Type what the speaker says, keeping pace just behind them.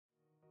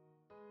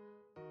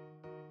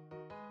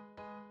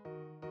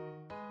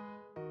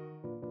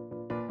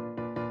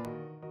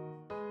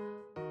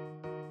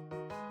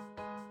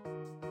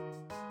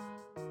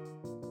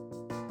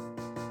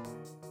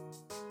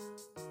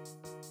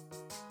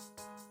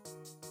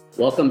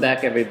Welcome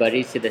back,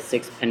 everybody, to the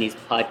Six Pennies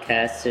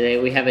podcast. Today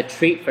we have a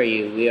treat for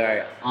you. We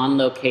are on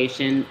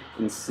location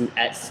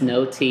at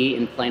Snow Tea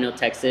in Plano,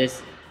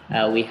 Texas.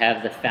 We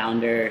have the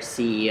founder,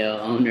 CEO,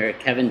 owner,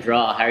 Kevin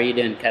Draw. How are you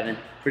doing, Kevin?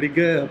 Pretty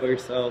good. How about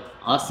yourself?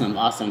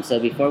 Awesome.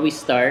 So before we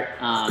start,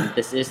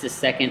 this is the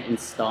second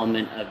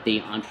installment of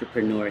the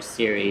Entrepreneur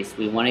Series.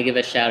 We want to give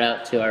a shout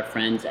out to our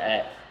friends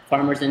at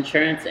Farmers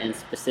Insurance and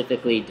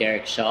specifically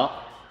Derek Shaw.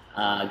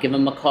 Give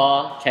him a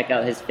call, check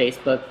out his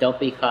Facebook. Don't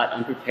be caught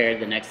unprepared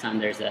the next time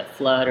there's a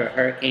flood or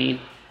hurricane.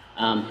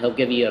 He'll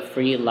give you a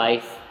free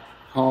life,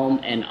 home,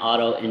 and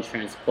auto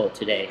insurance quote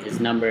today. His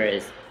number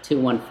is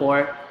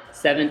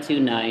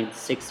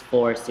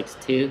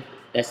 214-729-6462.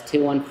 That's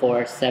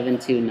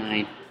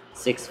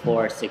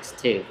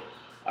 214-729-6462.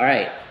 All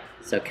right,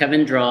 so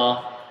Kevin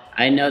Draw,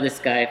 I know this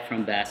guy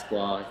from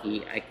basketball.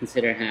 I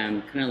consider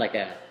him kind of like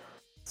a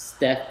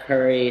Steph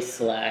Curry /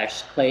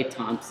 Klay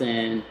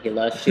Thompson. He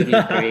loves shooting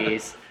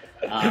threes.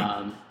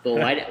 But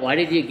why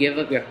did you give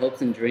up your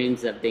hopes and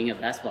dreams of being a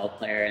basketball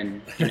player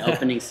and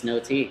opening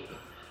Snow Tea?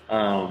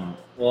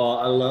 Well,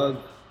 I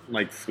love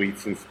like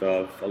sweets and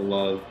stuff. I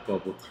love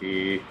bubble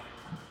tea.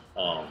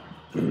 I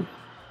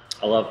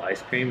love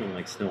ice cream and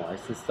like snow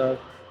ice and stuff.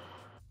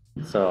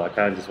 So I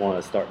kind of just want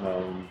to start my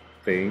own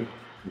thing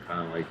and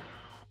kind of like.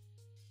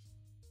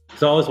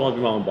 So I always wanted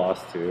to be my own boss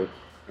too.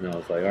 And I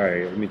was like, all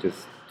right, let me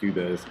just do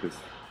this because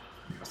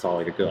I saw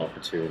like a good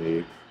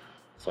opportunity.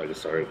 So I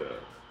just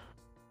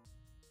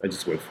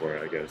went for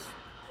it, I guess.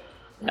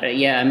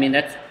 Yeah, I mean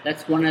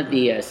that's one of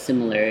the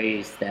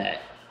similarities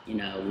that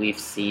we've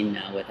seen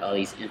now with all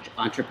these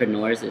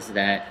entrepreneurs is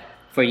that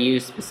for you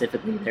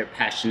specifically, they're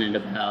passionate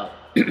about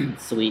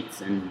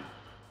sweets and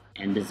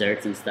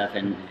desserts and stuff,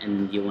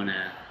 and you want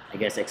to, I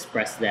guess,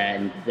 express that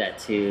and do that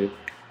to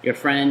your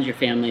friends, your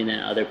family, and then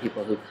other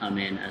people who come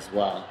in as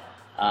well.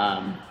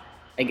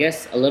 I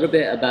guess a little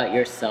bit about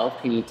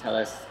yourself. Can you tell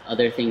us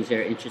other things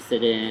you're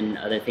interested in,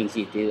 other things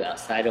you do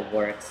outside of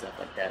work, stuff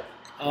like that?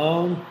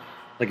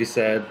 Like you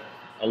said,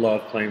 I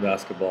love playing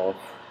basketball.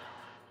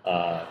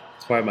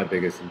 It's probably my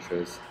biggest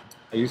interest.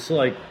 I used to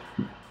like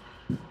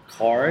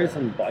cars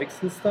and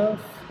bikes and stuff.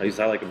 I used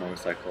to have like a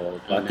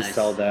motorcycle. I had to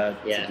sell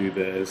that to do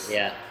this.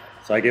 Yeah.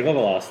 So I gave up a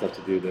lot of stuff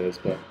to do this,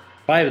 but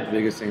probably the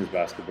biggest thing is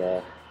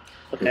basketball.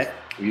 Okay.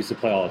 We used to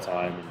play all the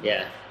time. And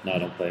now I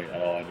don't play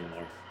at all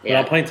anymore. Yeah. But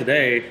I'm playing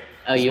today.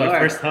 Oh, it's you my are?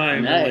 first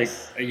time in like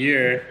a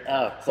year.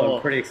 Oh, cool. So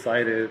I'm pretty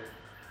excited.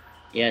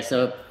 Yeah,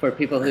 so for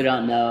people who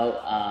don't know,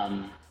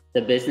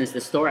 the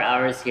store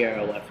hours here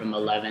are what, from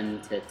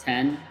 11 to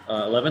 10?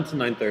 11 to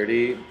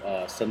 9:30,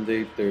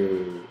 Sunday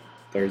through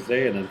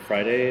Thursday, and then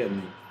Friday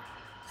and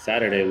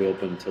Saturday we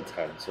open until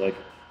 10. So like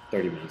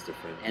 30 minutes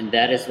different. And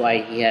that is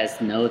why he has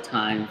no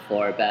time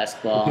for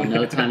basketball,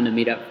 no time to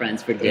meet up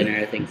friends for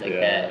dinner, things like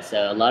that.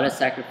 So a lot of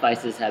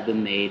sacrifices have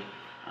been made.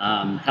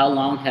 How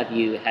long have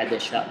you had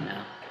this shop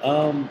now?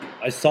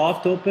 I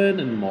soft opened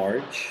in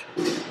March,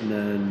 and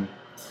then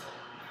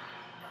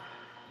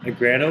I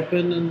grand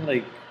opened in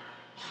like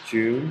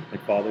June,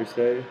 like Father's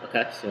Day.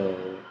 Okay. So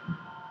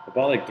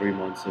about like 3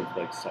 months of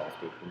like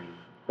soft opening.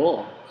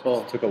 Cool.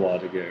 It took a while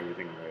to get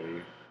everything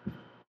ready.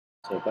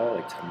 So about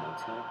like 10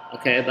 months now.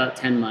 Okay, about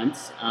 10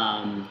 months.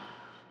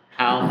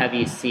 How have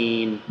you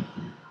seen,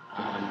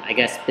 I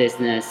guess,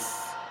 business,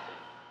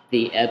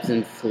 the ebbs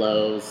and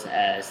flows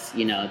as,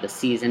 the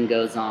season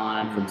goes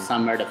on from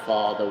summer to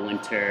fall to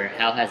winter?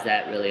 How has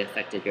that really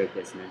affected your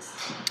business?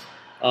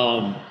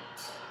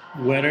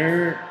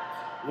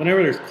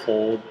 Whenever there's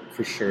cold,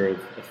 for sure it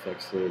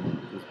affects it.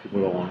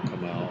 People don't want to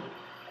come out.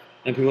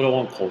 And people don't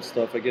want cold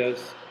stuff, I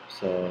guess.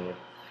 So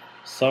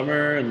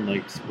summer and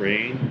like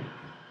spring,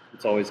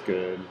 it's always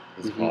good.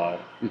 It's hot.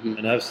 Mm-hmm.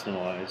 And I have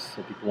snow ice,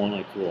 so people want to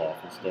like cool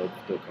off and stuff.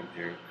 They'll come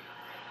here.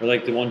 Or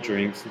like they want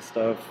drinks and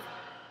stuff.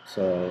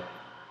 So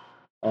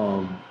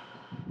I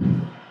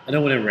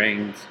know when it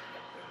rains,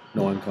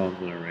 no one comes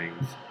when it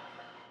rains.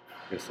 I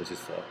guess that's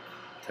just a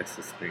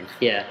Texas thing.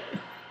 Yeah.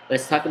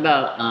 Let's talk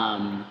about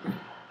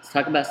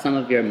some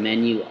of your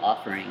menu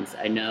offerings.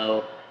 I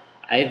know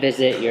I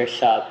visit your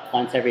shop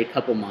once every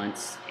couple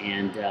months,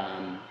 and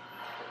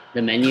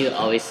the menu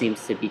always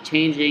seems to be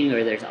changing,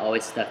 or there's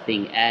always stuff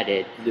being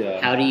added. Yeah.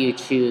 How do you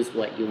choose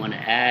what you want to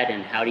add,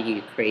 and how do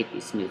you create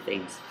these new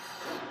things?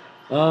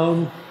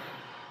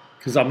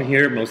 Because I'm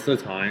here most of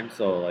the time,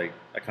 so like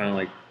I kind of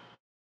like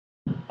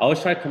I always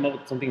try to come up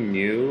with something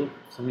new,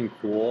 something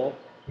cool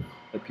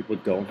that people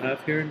don't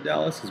have here in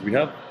Dallas, because we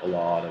have a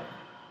lot of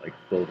like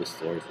boba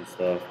stores and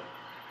stuff.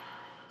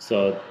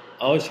 So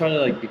I always try to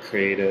like be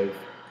creative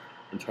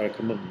and try to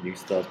come up with new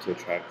stuff to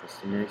attract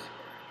customers.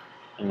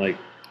 And like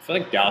I feel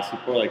like Dallas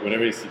people, like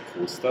whenever they see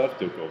cool stuff,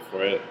 they'll go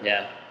for it.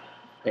 Yeah.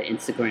 The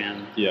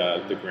Instagram. Yeah,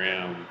 the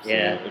gram. So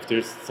yeah. If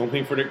there's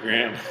something for the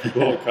gram,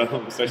 people will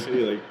come,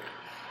 especially like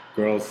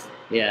girls.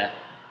 Yeah.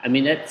 I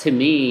mean, that to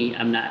me,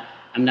 I'm not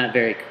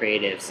very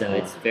creative, so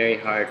it's very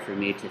hard for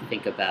me to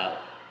think about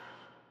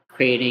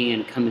creating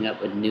and coming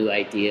up with new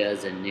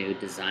ideas and new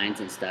designs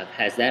and stuff.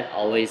 Has that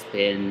always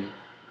been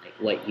like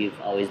what you've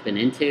always been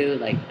into?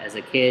 Like as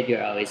a kid,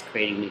 you're always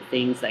creating new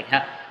things. Like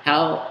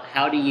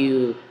How do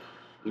you,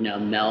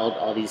 meld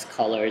all these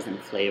colors and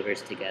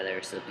flavors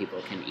together so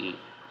people can eat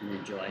and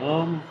enjoy?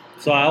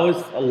 So I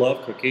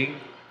love cooking,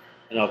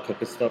 and I'll cook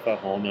the stuff at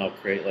home, and I'll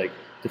create like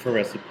different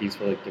recipes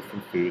for like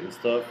different food and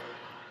stuff.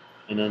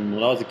 And then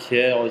when I was a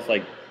kid, I was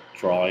like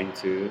drawing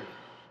too.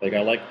 Like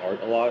I like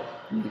art a lot,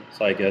 Mhm.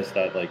 so I guess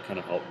that like kind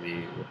of helped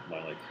me with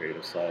my like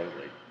creative side.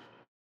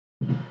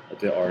 Like I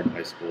did art in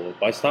high school,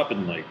 but I stopped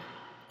in like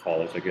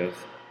college, I guess,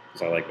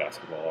 because I like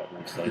basketball.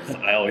 And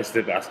I always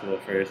did basketball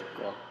first,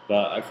 Cool.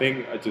 but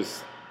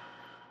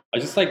I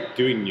just like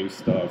doing new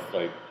stuff.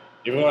 Like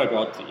even when I go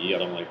out to eat, I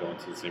don't like going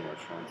to the same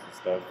restaurants and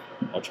stuff.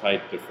 I'll try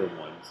different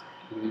ones,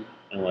 Mhm.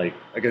 and like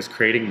I guess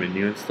creating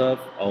menu and stuff.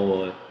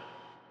 I'll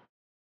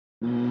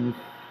mm,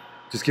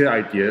 just get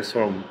ideas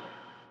from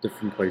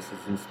different places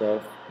and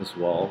stuff as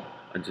well,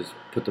 and just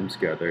put them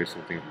together,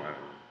 something of my own.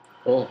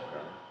 Cool.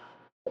 Yeah.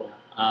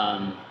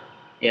 Cool.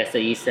 Yeah, so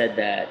you said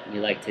that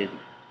you like to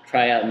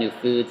try out new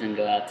foods and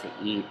go out to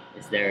eat.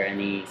 Is there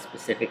any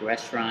specific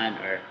restaurant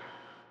or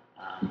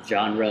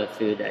genre of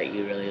food that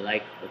you really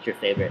like? What's your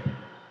favorite?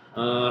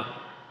 Uh,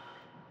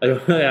 I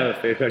don't really have a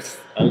favorite.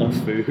 I love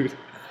food.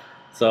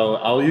 So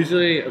I'll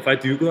usually, if I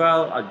do go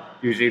out, I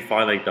usually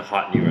find like the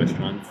hot new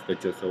restaurants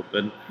that just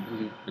open,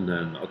 Mhm. and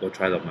then I'll go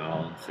try them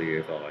out and see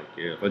if I like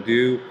it. If I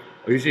do,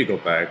 I usually go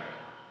back,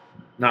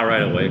 not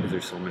right away because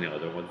there's so many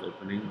other ones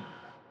opening.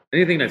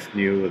 Anything that's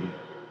new and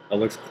that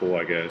looks cool,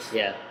 I guess.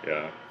 Yeah,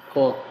 Yeah,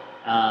 cool.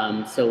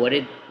 So what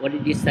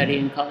did you study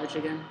in college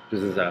again?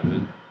 this is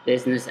happening.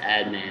 Business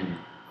admin.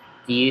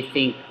 Do you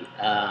think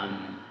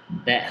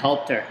that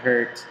helped or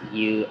hurt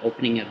you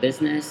opening a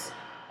business?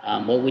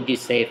 What would you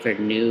say for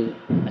new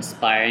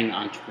aspiring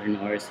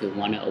entrepreneurs who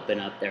want to open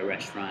up their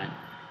restaurant?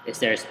 Is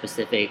there a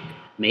specific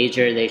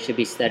major they should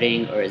be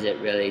studying, or is it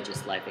really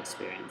just life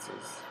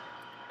experiences?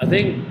 I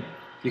think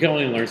you can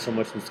only learn so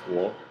much in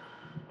school.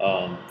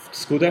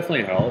 School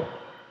definitely helped.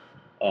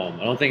 I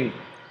don't think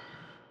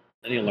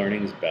any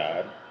learning is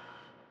bad,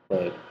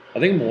 but I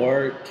think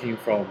more came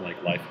from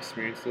like life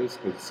experiences.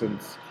 Because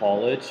since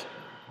college,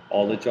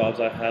 all the jobs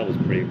I had was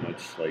pretty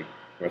much like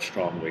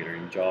restaurant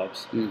waitering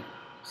jobs. Mm,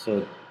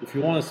 So if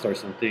you want to start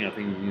something, I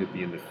think you need to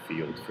be in the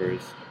field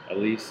first, at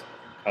least,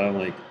 kind of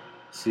like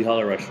see how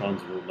the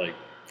restaurants were like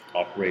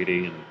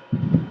operating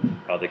and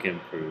how they can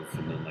improve.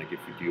 And then like if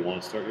you do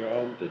want to start your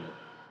own, then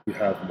you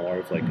have more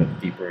of like a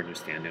deeper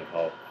understanding of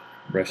how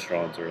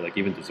restaurants or like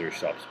even dessert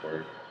shops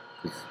work,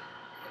 because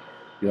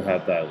you'll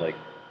have that like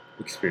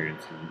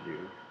experience in you.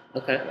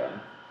 okay. Yeah.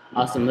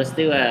 Awesome. Let's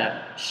do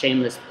a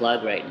shameless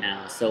plug right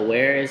now. So,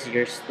 where is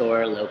your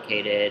store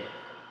located?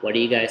 What do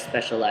you guys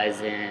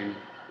specialize in?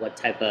 What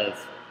type of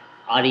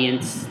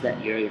audience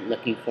that you're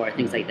looking for?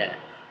 Things like that.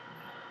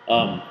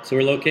 So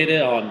we're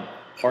located on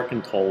Park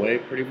and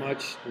Tollway, pretty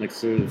much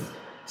next to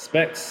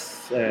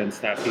Specs and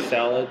Snappy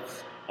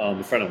Salads,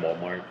 in front of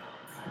Walmart.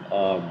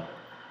 Um,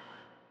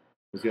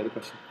 what's the other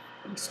question?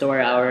 Store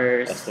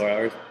hours, Store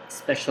hours.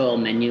 special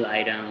menu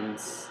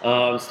items.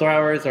 Store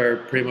hours are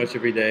pretty much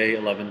every day,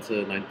 11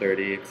 to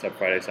 9:30, except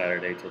Friday,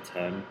 Saturday till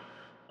 10.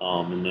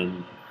 And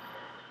then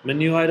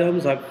menu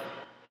items, I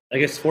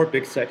guess four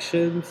big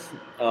sections.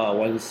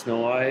 One is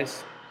snow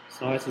ice.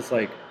 Snow ice is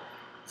like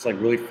it's like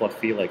really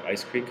fluffy, like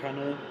ice cream kind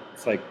of.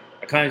 It's like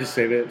I kind of just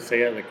say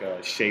it like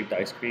a shaved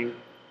ice cream.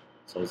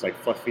 So it's like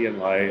fluffy and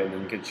light, and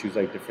then you can choose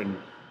like different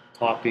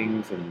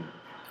toppings and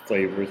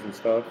flavors and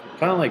stuff.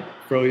 Kind of like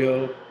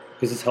froyo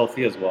because it's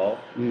healthy as well.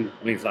 Mm,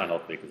 I mean, it's not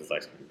healthy because it's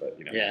ice cream, but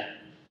yeah,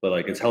 but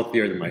like it's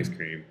healthier than ice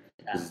cream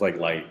because yeah. it's like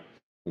light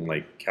and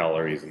like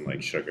calories and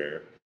like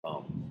sugar.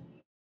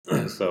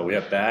 So we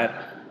have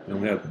that,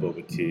 and we have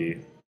boba tea.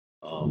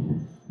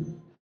 Um,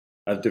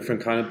 I have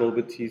different kind of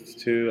boba teas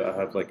too. I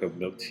have like a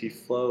milk tea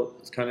float.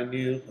 It's kind of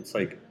new. It's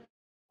like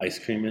ice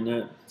cream in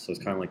it, so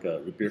it's kind of like a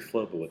root beer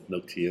float but with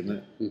milk tea in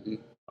it. Hmm.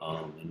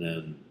 And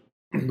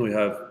then we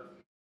have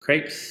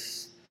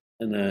crepes,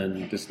 and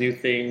then this new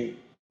thing,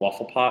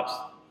 waffle pops.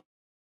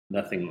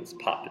 Nothing is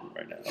popping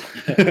right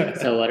now.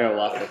 So, what are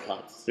waffle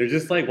pops? They're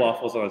just like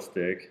waffles on a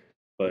stick,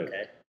 but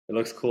Okay. it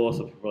looks cool.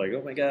 So people are like,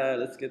 "Oh my god,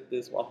 let's get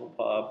this waffle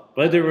pop!"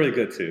 But they're really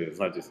good too. It's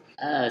not just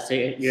So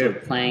you're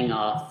so. playing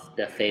off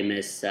the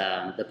famous,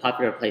 the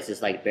popular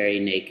places like Very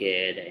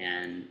Naked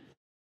and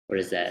what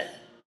is that?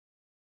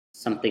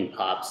 Something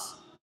pops,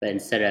 but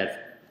instead of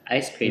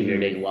ice cream, you're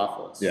doing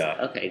waffles. Yeah.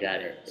 Okay,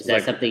 got it. Is It's that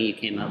like something you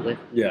came up with?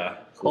 yeah,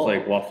 so Cool. it's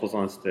like waffles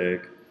on a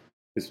stick.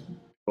 Just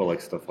people like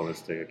stuff on a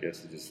stick. I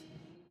guess it just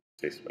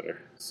tastes better.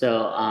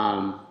 So,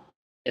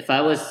 if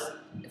I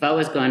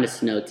was going to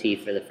Snow Tea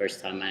for the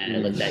first time, I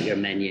looked at your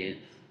menu.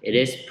 It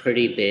is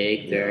pretty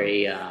big,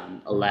 very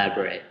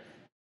elaborate.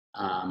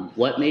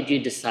 What made you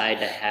decide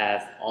to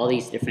have all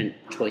these different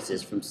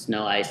choices from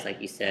snow ice, like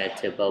you said,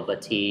 to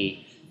boba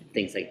tea,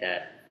 things like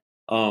that?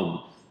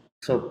 Um,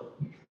 so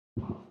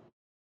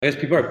I guess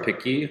people are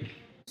picky,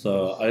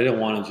 so I didn't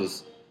want to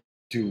just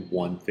do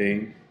one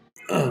thing.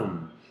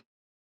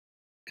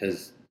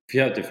 Because if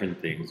you have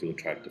different things, you'll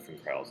attract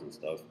different crowds and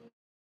stuff.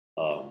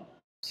 Um,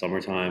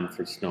 Summertime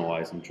for snow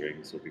ice and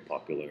drinks will be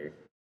popular,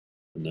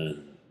 and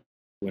then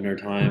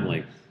wintertime,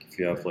 like if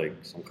you have like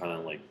some kind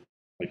of like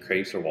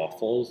crepes or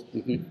waffles,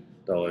 Hmm.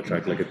 that'll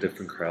attract like a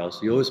different crowd.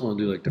 So you always want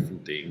to do like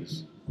different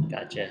things.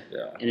 Gotcha.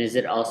 Yeah. And is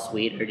it all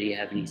sweet, or do you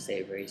have any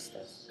savory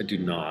stuff? I do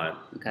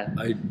not. Okay,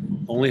 I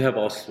only have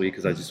all sweet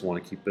because I just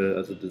want to keep it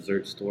as a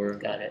dessert store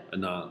got it.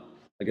 and not,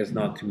 I guess,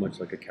 not too much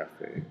like a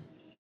cafe.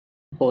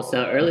 Cool.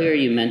 So earlier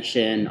you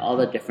mentioned all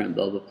the different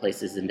boba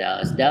places in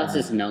Dallas. Dallas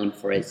is known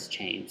for its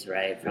chains,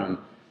 right?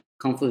 From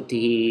Kung Fu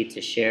Tea to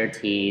Share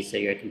Tea. So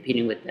you're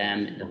competing with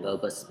them in the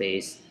boba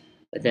space.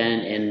 But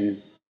then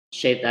in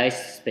shaved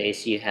ice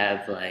space, you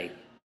have like,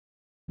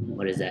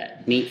 what is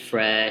that? Meat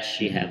Fresh.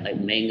 You have like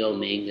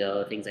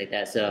Mango, things like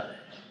that. So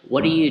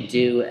what do you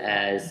do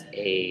as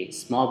a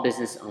small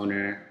business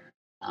owner,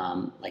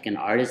 like an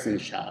artisan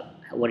shop?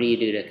 What do you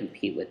do to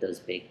compete with those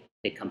big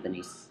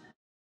companies?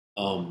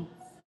 Um,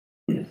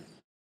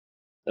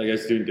 I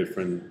guess doing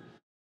different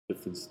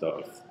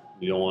stuff.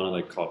 You don't want to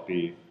like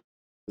copy.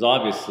 Because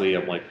obviously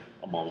I'm like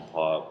a mom and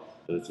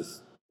pop, but it's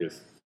just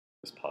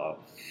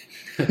pop.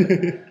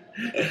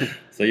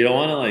 So you don't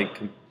want to like.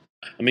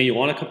 I mean, you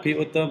want to compete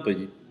with them, but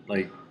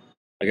like,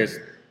 I guess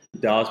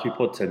Dallas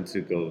people tend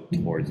to go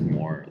towards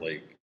more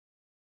like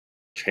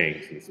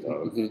chains and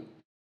stuff. Hmm.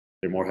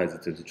 They're more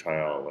hesitant to try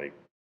out like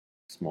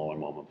smaller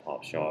mom and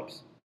pop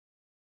shops.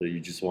 So you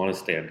just want to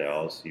stand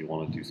out. So you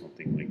want to do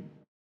something like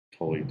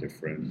totally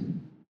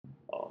different.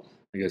 Um,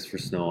 I guess for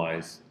Snow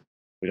Ice,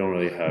 we don't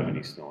really have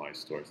any Snow Ice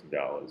stores in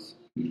Dallas,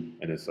 and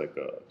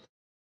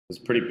it's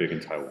pretty big in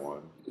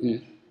Taiwan. Hmm.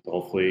 So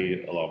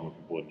hopefully, a lot more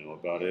people would know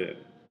about it.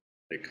 And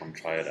they come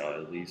try it out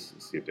at least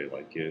and see if they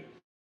like it.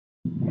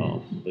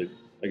 But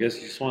I guess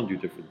you just want to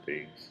do different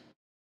things.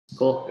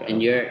 Cool. Yeah.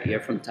 And you're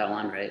from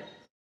Taiwan, right?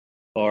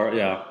 Or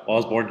yeah, well, I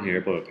was born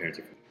here, but my parents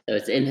are. So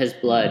it's in his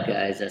blood,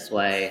 guys. That's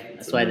why In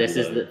the this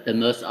is blood. the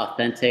most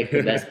authentic,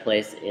 the best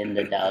place in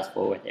the Dallas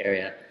Fort Worth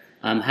area.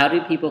 How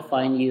do people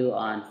find you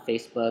on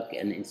Facebook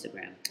and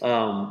Instagram?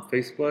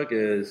 Facebook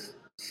is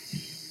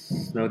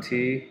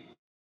Snowtea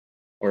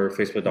or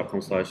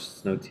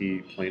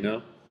facebook.com/snowtea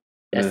Plano.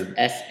 And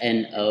That's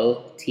then,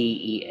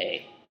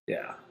 SNOTEA.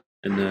 yeah.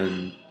 And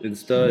then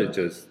Insta is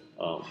just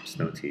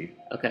Snowtea.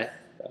 Okay.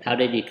 How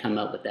did you come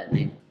up with that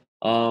name?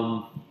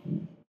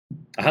 Um,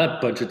 I had a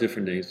bunch of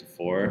different names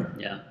before,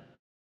 Yeah.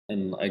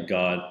 and I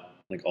got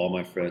like all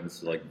my friends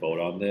to like vote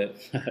on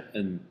it,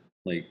 and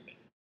like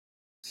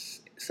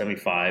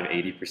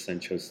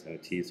 75-80% chose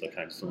Snowtea, so I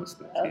kind of just went with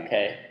Snowtea.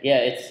 Okay. Yeah,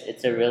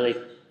 it's a really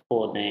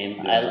cool name.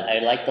 Yeah. I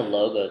like the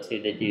logo too.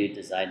 Did you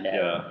design that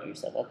Yeah.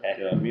 yourself? Okay.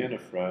 Yeah, me and a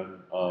friend,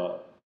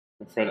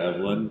 my friend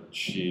Evelyn,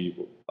 she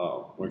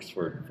works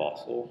for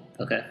Fossil,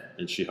 Okay.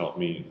 and she helped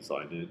me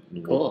design it.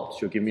 And Cool.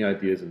 she'll give me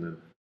ideas, and then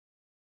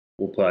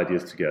we'll put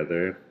ideas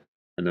together.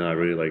 And then I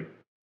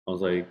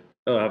was like,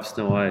 oh, I have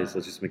Snow Ice.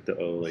 Let's just make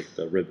like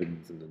the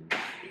ribbons, and then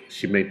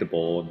she made the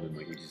bowl, and then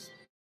like we just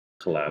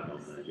collabed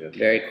on that. Yeah.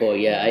 Very cool.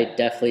 Yeah, I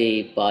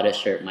definitely bought a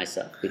shirt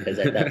myself because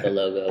I thought the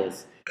logo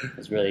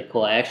was really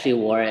cool. I actually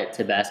wore it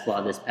to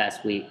basketball this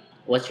past week.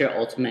 What's your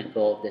ultimate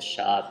goal of this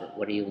shop?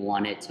 What do you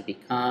want it to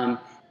become?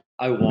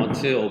 I want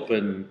to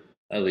open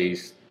at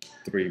least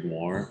 3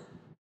 more,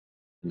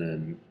 and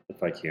then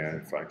if I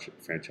can,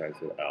 franchise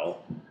it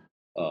out.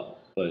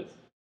 But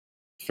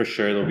for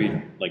sure, there'll be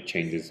like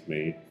changes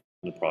made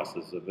in the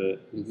process of it.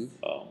 Hmm.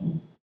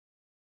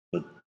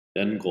 But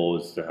the end goal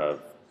is to have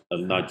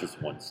not just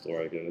one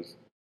store, I guess.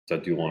 So I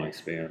do want to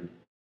expand.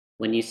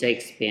 When you say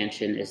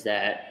expansion, is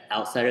that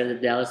outside of the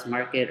Dallas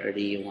market, or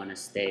do you want to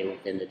stay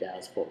within the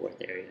Dallas Fort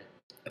Worth area?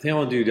 I think I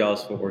want to do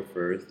Dallas Fort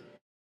Worth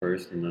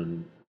first, and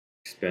then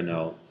expand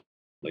out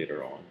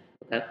later on.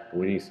 Okay. But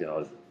we need to see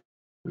how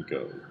we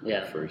go. Yeah.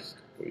 The first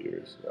couple of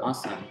years. Yeah.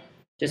 Awesome.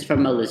 Just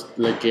from a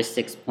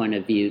logistics point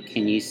of view,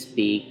 can you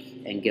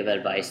speak and give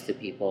advice to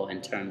people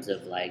in terms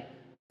of like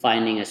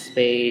finding a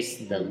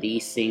space, the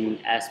leasing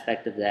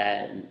aspect of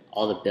that, and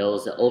all the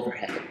bills, the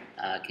overhead?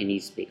 Can you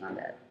speak on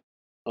that?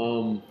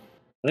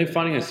 I think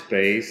finding a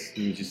space,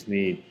 you just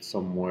need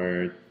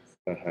somewhere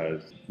that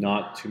has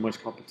not too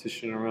much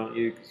competition around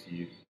you,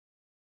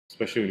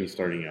 especially when you're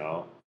starting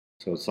out.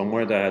 So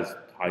somewhere that has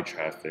high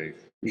traffic,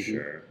 for Mhm.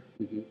 sure,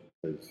 Hmm.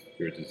 because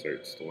you're a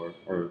dessert store.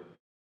 Or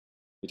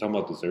you talking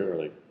about dessert or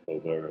like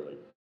boba or like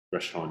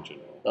restaurant in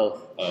general?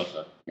 Both. Oh,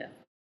 okay. Yeah.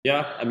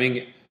 Yeah, I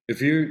mean,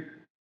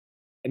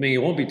 it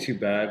won't be too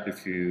bad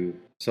if you.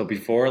 So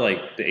before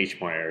like the H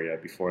Mart area,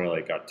 before it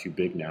like got too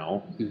big now,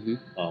 Hmm.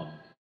 um,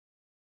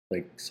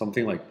 like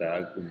something like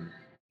that, when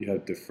you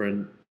have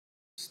different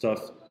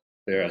stuff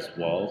there as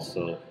well.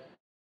 So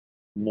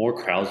more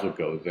crowds would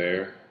go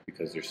there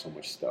because there's so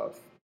much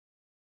stuff.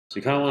 So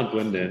you kind of want to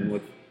blend in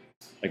with,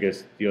 I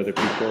guess, the other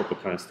people,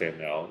 but kind of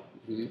stand out,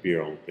 Hmm. be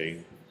your own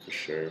thing for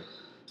sure.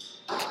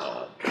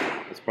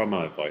 That's probably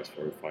my advice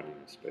for finding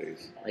a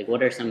space. Like,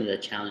 what are some of the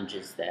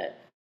challenges that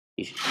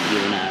you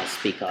want to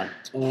speak on?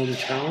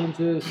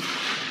 Challenges.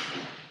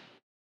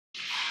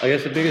 I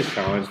guess the biggest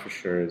challenge for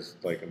sure is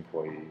like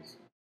employees.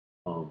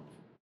 Um,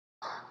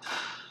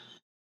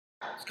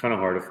 it's kind of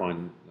hard to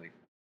find like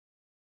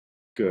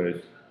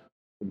good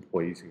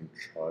employees you can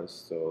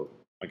trust. So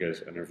I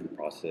guess, interview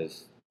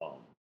process,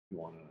 you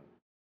want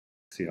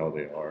to see how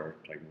they are,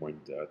 like more in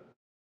depth.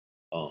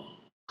 Um,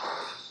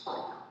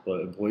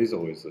 but employees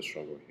always a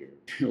struggle here.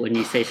 When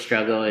you say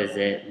struggle, is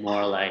it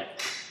more like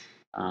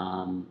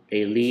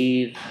they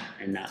leave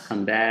and not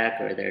come back,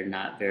 or they're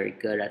not very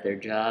good at their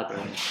job? Or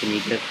can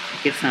you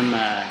give some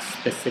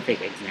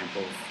specific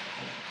examples?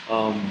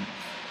 Um,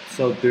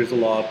 so there's a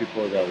lot of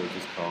people that would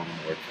just come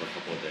and work for a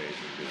couple of days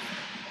and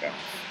just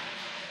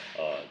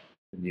bounce.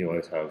 And you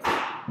always have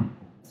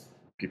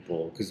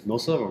people, because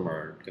most of them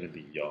are going to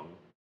be young,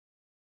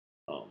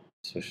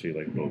 especially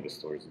like boba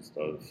stores and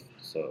stuff.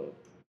 So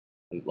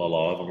a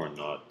lot of them are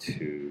not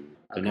too,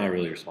 they're not Okay,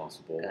 really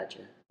responsible gotcha.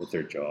 with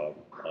their job.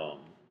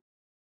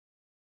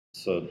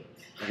 So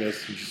I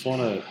guess you just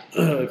want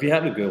to, if you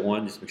have a good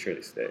one, just make sure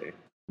they stay.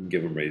 And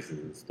give them raises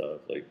and stuff,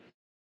 like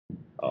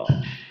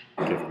um,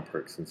 give them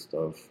perks and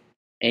stuff.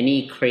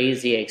 Any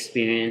crazy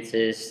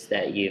experiences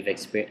that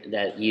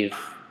you've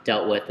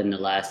dealt with in the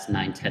last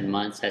 9, 10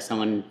 months? Has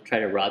someone tried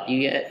to rob you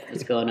yet?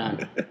 What's going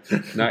on?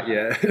 Not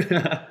yet.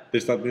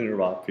 There's something to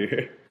rob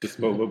here. Just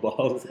mobile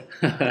balls.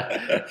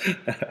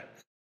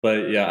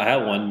 But yeah, I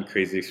had one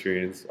crazy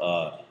experience.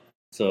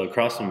 So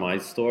across from my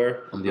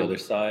store on the other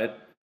side,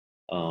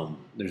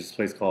 there's this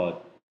place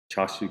called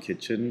Chashu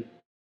Kitchen,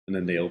 and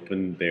then they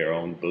opened their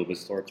own boba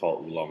store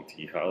called Oolong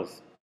Tea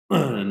House.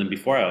 And then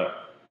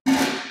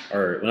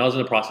or when I was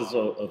in the process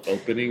of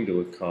opening, they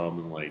would come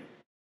and like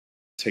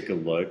take a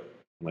look,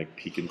 and, like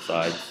peek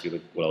inside, see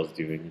like what I was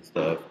doing and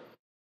stuff.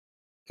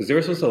 Because they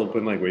were supposed to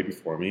open like way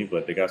before me,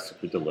 but they got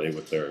super delayed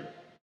with their,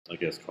 I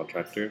guess,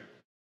 contractor.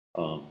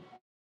 Um,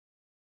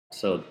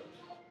 so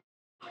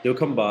they'll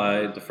come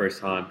by the first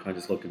time, kind of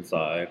just look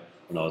inside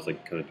when I was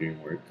like kind of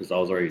doing work because I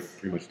was already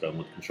pretty much done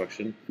with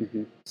construction.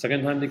 Mm-hmm.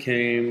 Second time they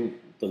came,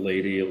 the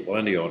lady, one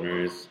of the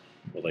owners,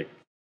 would like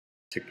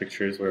take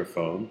pictures with her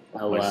phone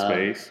of Oh my wow,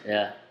 space.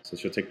 yeah. So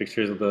she'll take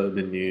pictures of the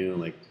menu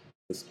and like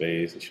the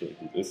space, and she'll like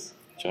do this.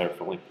 She'll have her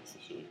phone like this,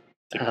 and she'll like,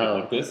 take it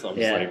like this. So I'm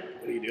just yeah. like,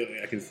 what are you doing?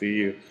 I can see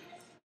you.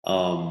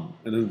 And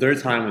then the third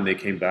time when they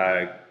came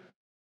back,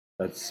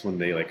 that's when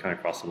they like kind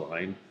of crossed the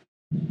line.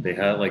 They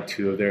had like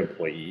two of their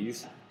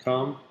employees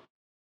come,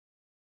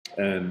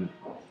 and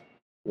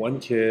one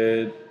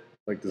kid,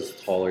 like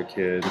this taller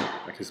kid,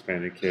 like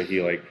Hispanic kid, he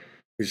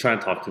was trying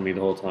to talk to me the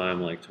whole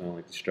time, like trying to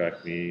like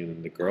distract me. And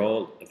then the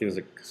girl, I think it was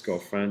like his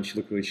girlfriend, she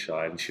looked really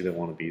shy and she didn't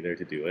want to be there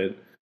to do it.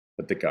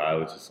 But the guy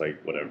was just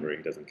like, whatever,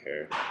 he doesn't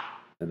care.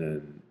 And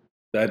then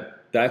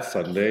that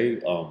Sunday,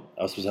 I was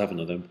supposed to have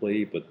another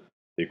employee, but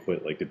they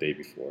quit like the day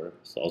before,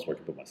 so I was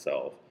working by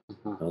myself.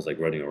 Uh-huh. I was like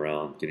running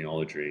around, getting all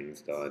the drinks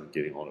done,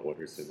 getting all the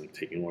orders and like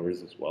taking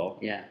orders as well.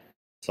 Yeah.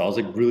 So I was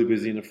like really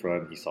busy in the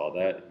front. He saw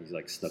that and he's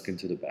like snuck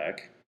into the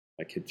back,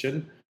 my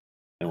kitchen,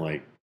 and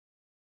like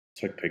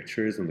took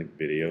pictures and like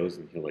videos.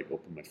 And he'll like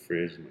open my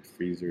fridge and my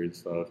freezer and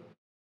stuff.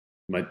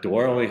 My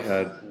door only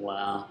had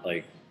Wow.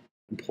 like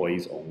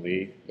employees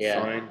only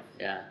Yeah. sign.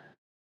 Yeah.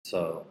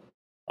 So,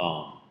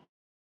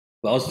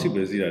 but I was too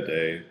busy that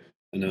day.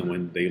 And then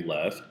when they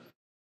left,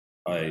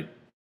 I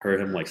heard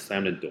him like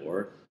slam the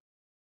door,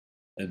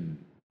 and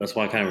that's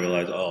when I kind of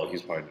realized, oh,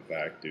 he's probably in the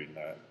back doing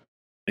that.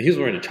 And he was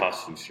wearing a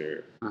Chasu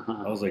shirt.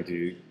 Uh-huh. I was like,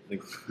 dude,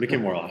 like make it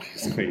more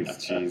obvious, please.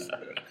 Jeez.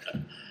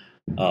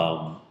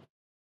 Um,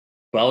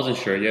 but I wasn't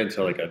sure yet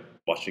until like I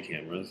watched the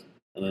cameras,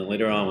 and then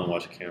later on when I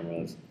watched the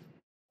cameras,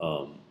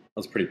 I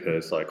was pretty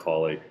pissed. So I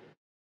called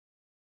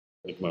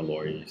like my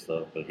lawyer and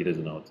stuff, but he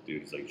doesn't know what to do.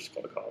 He's like, just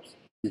call the cops.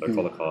 So I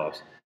called the cops,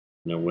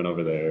 and then went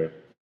over there.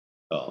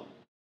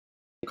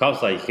 The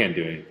cops like, you can't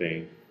do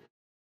anything.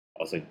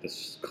 I was like, this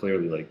is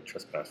clearly like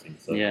trespassing.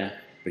 So, Yeah.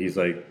 but he's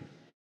like,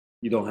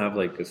 you don't have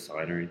like a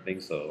sign or anything,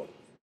 so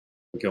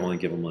we can only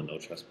give them a no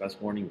trespass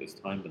warning this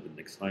time. But the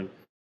next time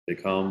they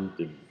come,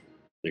 then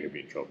they could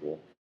be in trouble.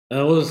 And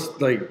it was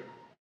like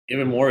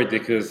even more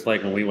ridiculous.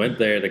 Like when we went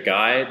there, the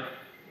guy,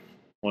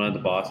 one of the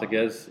boss, I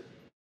guess,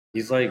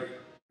 he's like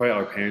probably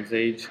our parents'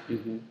 age,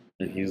 Mm-hmm.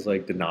 and he's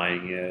like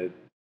denying it.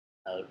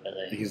 Oh,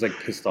 really? He's like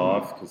pissed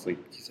off because like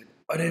he's like,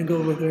 I didn't go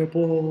over there,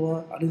 blah blah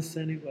blah. I didn't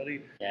send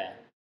anybody. Yeah.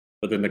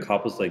 But then the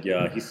cop was like,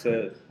 yeah, he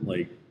said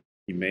like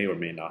he may or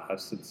may not have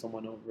sent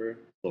someone over.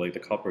 So like the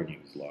cop knew he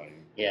was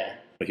lying. Yeah.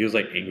 But he was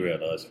like angry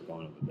at us for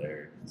going over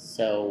there.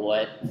 So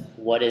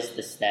what is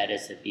the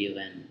status of you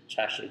and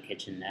Chashu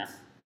Kitchen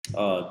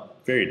now?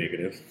 Very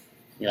negative.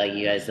 Like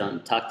you guys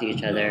don't talk to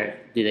each other.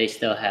 Do they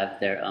still have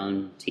their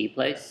own tea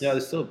place? Yeah,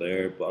 they're still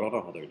there, but I don't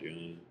know how they're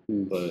doing.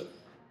 Hmm. But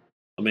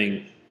I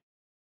mean,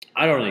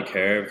 I don't really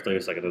care if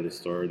there's like another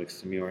store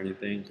next to me or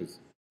anything, because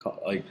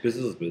like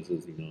business is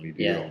business, you know, you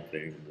do your own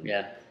thing. And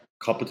Yeah.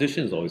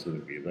 competition is always going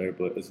to be there,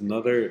 but it's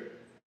another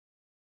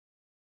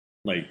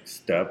like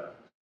step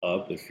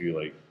up if you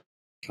like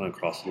kind of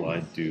cross the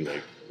line, do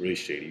like really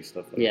shady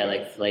stuff. Yeah, that.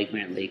 like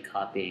flagrantly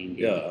copying.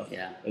 Yeah.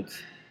 Yeah.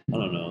 It's I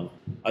don't know.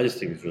 I just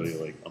think it's really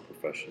like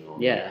unprofessional.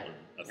 Yeah, and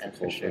that's ethical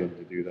for for sure. them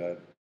to do that.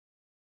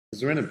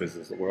 Because we're in a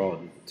business that we're all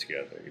in it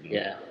together. You know.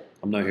 Yeah.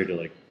 I'm not here to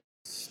like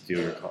steal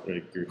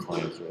your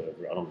clients or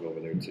whatever. I don't go over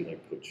there to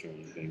like poach or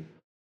anything.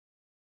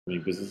 I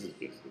mean, business is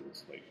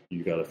business. Like,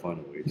 you gotta find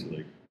a way to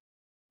like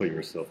put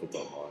yourself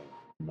above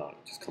mine,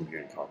 not just come here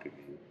and copy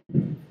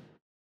me.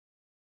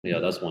 Yeah,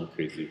 that's one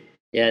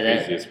Yeah,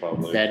 craziest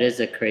probably. that is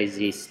a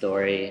crazy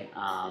story.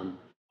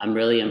 I'm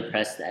really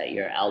impressed at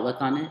your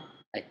outlook on it.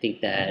 I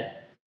think that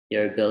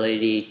your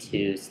ability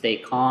to stay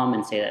calm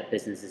and say that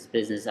business is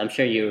business. I'm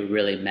sure you were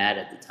really mad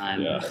at the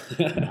time. Yeah.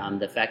 But,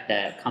 the fact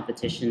that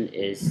competition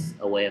is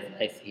a way of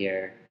life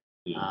here,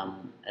 Yeah.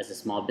 as a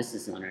small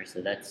business owner,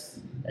 so that's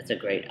a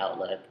great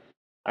outlook.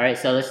 All right,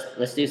 so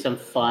let's do some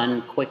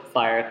fun, quick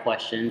fire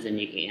questions, and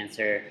you can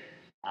answer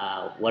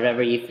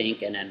whatever you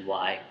think and then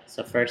why.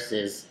 So first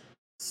is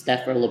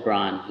Steph or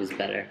LeBron, who's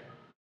better?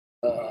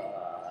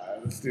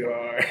 Let's do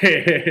our.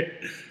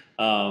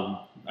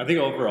 I think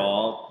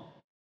overall,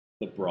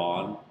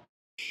 LeBron,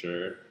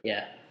 sure,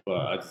 Yeah.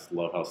 but I just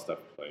love how Steph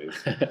plays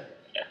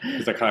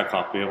because I kind of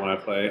copy him when I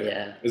play.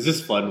 Yeah. It's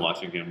just fun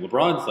watching him.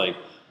 LeBron's like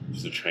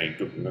just a train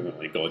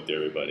like going through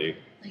everybody.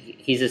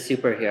 He's a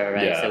superhero,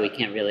 right? Yeah. So we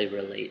can't really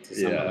relate to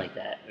someone Yeah. like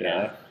that.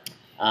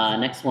 Yeah.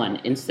 Next one,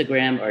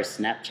 Instagram or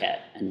Snapchat,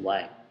 and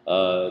why?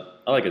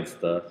 I like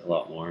Insta a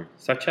lot more.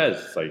 Snapchat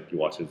is just like you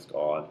watch it, it's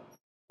gone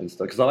and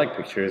stuff. Because I like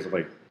pictures of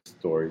like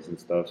stories and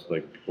stuff. So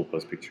like people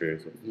post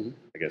pictures of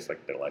I guess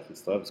like their life and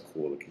stuff. It's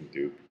cool. It can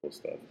do cool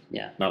stuff.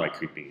 Yeah. Not like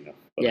creepy,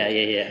 But,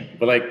 Yeah.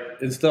 But like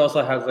Insta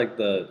also has like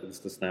the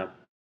Insta Snap,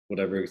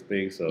 whatever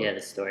thing. So Yeah,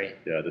 the story.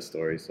 yeah, the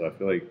story. So I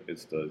feel like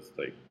Insta is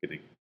like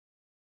getting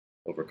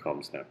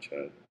overcome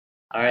Snapchat.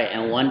 All right,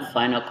 and one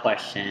final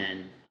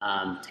question: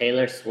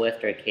 Taylor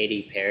Swift or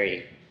Katy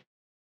Perry?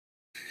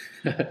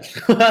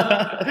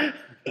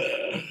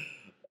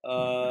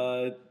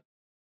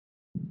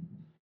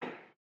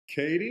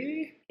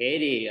 Katie.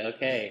 Katy,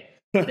 okay.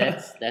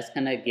 That's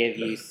gonna give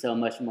you so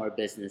much more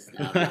business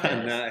now.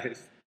 Because,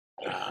 Nice.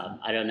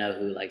 I don't know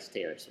who likes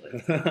Taylor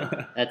Swift.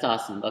 That's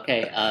awesome.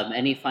 Okay,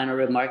 any final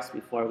remarks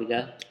before we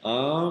go?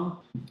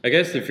 I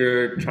guess if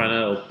you're trying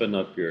to open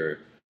up your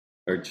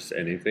or just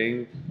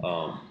anything,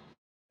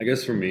 I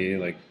guess for me,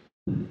 like,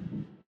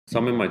 so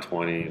I'm in my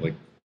 20,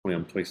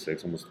 I'm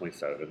 26, almost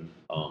 27.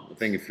 I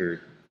think if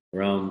you're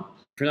around,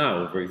 if you're not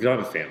over, if you don't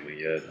have a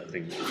family yet, I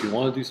think if you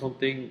want to do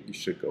something, you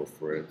should go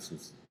for it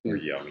since you're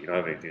young. You don't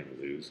have anything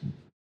to lose.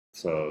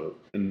 So,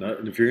 and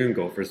if you're gonna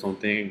go for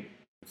something,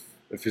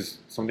 if it's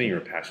something you're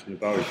passionate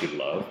about, or if you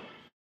love,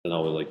 then I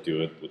would like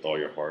do it with all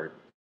your heart.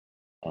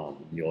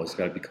 You always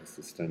gotta be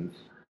consistent.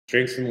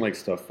 Drinks and like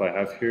stuff I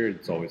have here,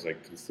 it's always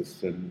like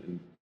consistent, and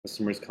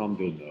customers come,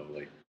 they'll know.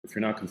 Like if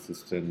you're not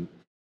consistent,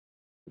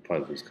 you'll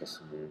probably lose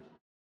customer.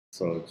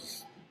 So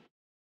just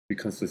be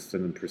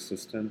consistent and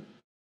persistent,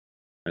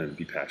 and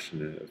be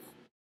passionate of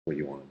what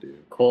you want to do.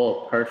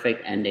 Cool,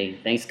 perfect ending.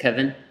 Thanks,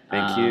 Kevin.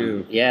 Thank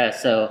you. Yeah,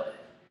 so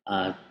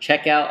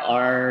check out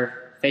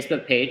our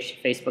Facebook page,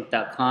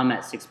 facebook.com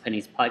at Six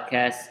Pennies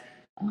Podcast.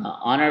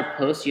 On our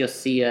post, you'll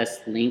see us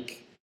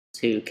link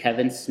to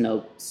Kevin's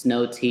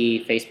Snow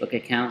Tea Facebook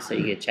account, so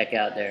you can check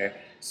out their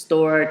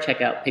store,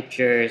 check out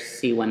pictures,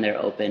 see when they're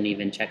open,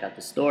 even check out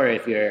the store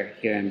if you're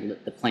here in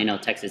the Plano,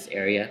 Texas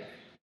area.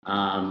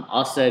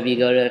 Also, if you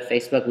go to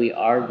Facebook, we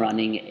are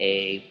running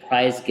a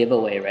prize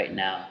giveaway right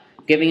now,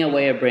 giving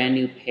away a brand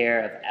new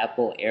pair of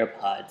Apple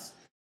AirPods.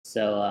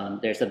 So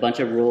there's a bunch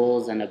of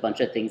rules and a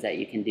bunch of things that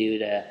you can do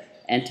to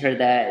enter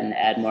that and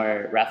add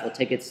more raffle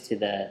tickets to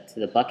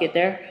the bucket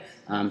there.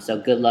 So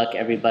good luck,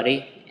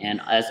 everybody.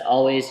 And as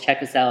always,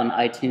 check us out on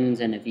iTunes.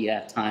 And if you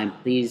have time,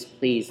 please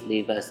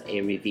leave us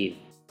a review.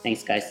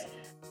 Thanks, guys.